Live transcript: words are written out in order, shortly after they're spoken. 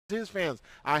his fans.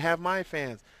 I have my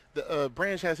fans. The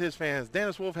Branch has his fans.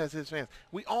 Dennis Wolf has his fans.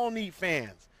 We all need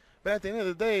fans. But at the end of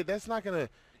the day, that's not going to,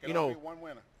 only be one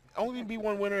winner. Only be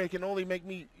one winner. It can only make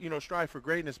me, strive for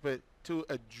greatness. But to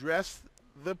address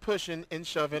the pushing and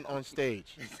shoving on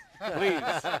stage. Please.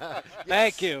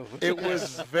 Thank you. It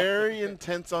was very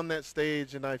intense on that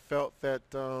stage, and I felt that,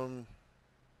 the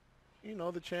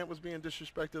chant was being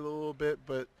disrespected a little bit,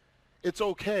 but it's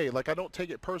okay. Like, I don't take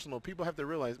it personal. People have to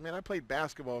realize, man, I played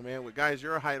basketball, man, with guys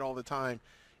your height all the time,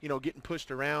 getting pushed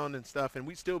around and stuff, and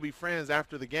we'd still be friends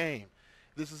after the game.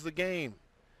 This is the game.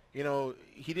 He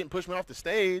didn't push me off the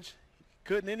stage. He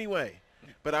couldn't anyway.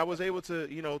 But I was able to,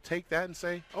 take that and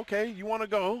say, okay, you want to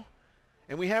go?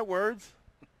 And we had words,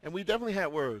 and we definitely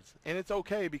had words. And it's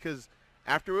okay because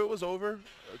after it was over,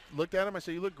 I looked at him, I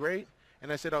said, you look great.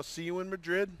 And I said, I'll see you in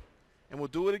Madrid, and we'll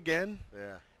do it again.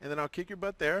 Yeah. And then I'll kick your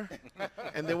butt there.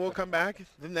 And then we'll come back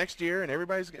the next year, and we're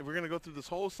going to go through this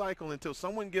whole cycle until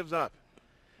someone gives up.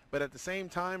 But at the same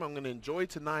time, I'm going to enjoy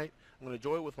tonight. I'm going to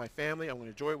enjoy it with my family. I'm going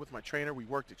to enjoy it with my trainer. We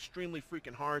worked extremely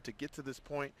freaking hard to get to this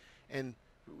point. And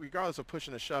regardless of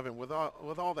pushing and shoving, with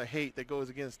all the hate that goes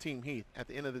against Team Heath, at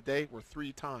the end of the day, we're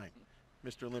 3-time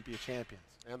Mr. Olympia champions.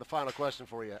 And the final question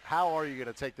for you, how are you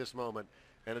going to take this moment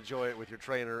and enjoy it with your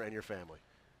trainer and your family?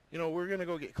 We're going to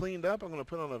go get cleaned up. I'm going to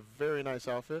put on a very nice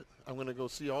outfit. I'm going to go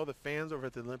see all the fans over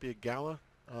at the Olympia Gala.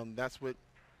 That's what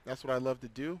I love to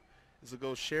do, is to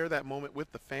go share that moment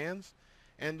with the fans.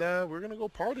 And we're going to go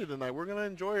party tonight. We're going to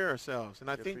enjoy ourselves. And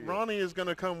I think Ronnie is going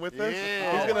to come with us.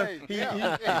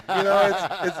 Yeah.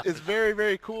 It's very,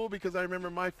 very cool because I remember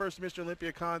my first Mr.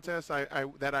 Olympia contest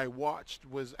that I watched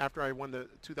was after I won the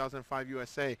 2005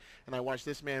 USA. And I watched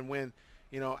this man win,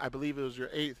 I believe it was your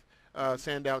 8th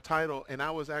Sandow title. And I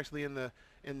was actually in the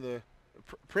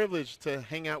privilege to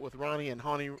hang out with Ronnie and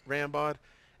Hani Rambod.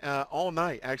 All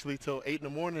night, actually, till 8 in the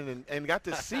morning, and got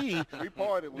to see We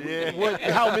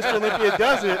partied. how Mr. Olympia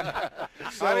does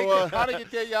it. So, how did you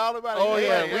tell you all about it? oh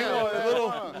yeah,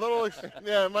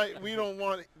 we don't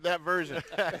want that version,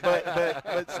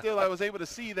 but still, I was able to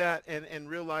see that and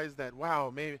realize that,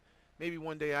 wow, maybe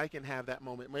one day I can have that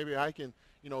moment. Maybe I can,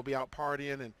 be out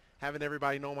partying and having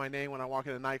everybody know my name when I walk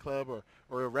in a nightclub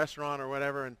or a restaurant or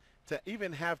whatever, and to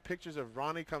even have pictures of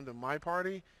Ronnie come to my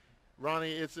party.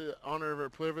 Ronnie, it's an honor and a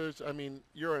privilege. I mean,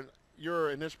 you're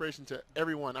an inspiration to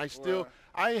everyone.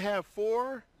 I have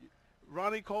 4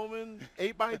 Ronnie Coleman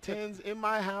 8x10s in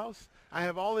my house. I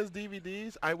have all his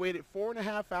DVDs. I waited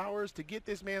 4.5 hours to get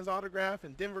this man's autograph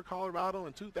in Denver, Colorado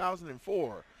in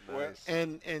 2004. Nice.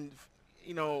 And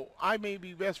I may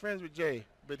be best friends with Jay,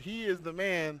 but he is the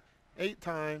man.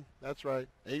 8-time, that's right,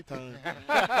 8-time.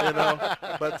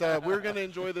 But we're going to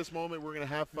enjoy this moment. We're going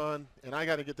to have fun, and I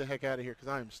got to get the heck out of here because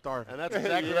I am starving. And that's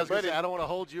exactly what I was going to say. I don't want to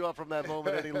hold you up from that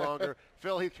moment any longer.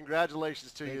 Phil Heath,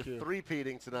 congratulations to you.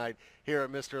 3-peating tonight here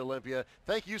at Mr. Olympia.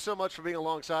 Thank you so much for being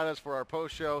alongside us for our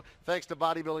post show. Thanks to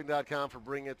bodybuilding.com for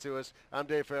bringing it to us. I'm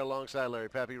Dave Fair alongside Larry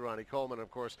Pepe, Ronnie Coleman, and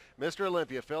of course, Mr.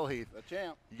 Olympia, Phil Heath. The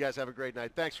champ. You guys have a great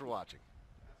night. Thanks for watching.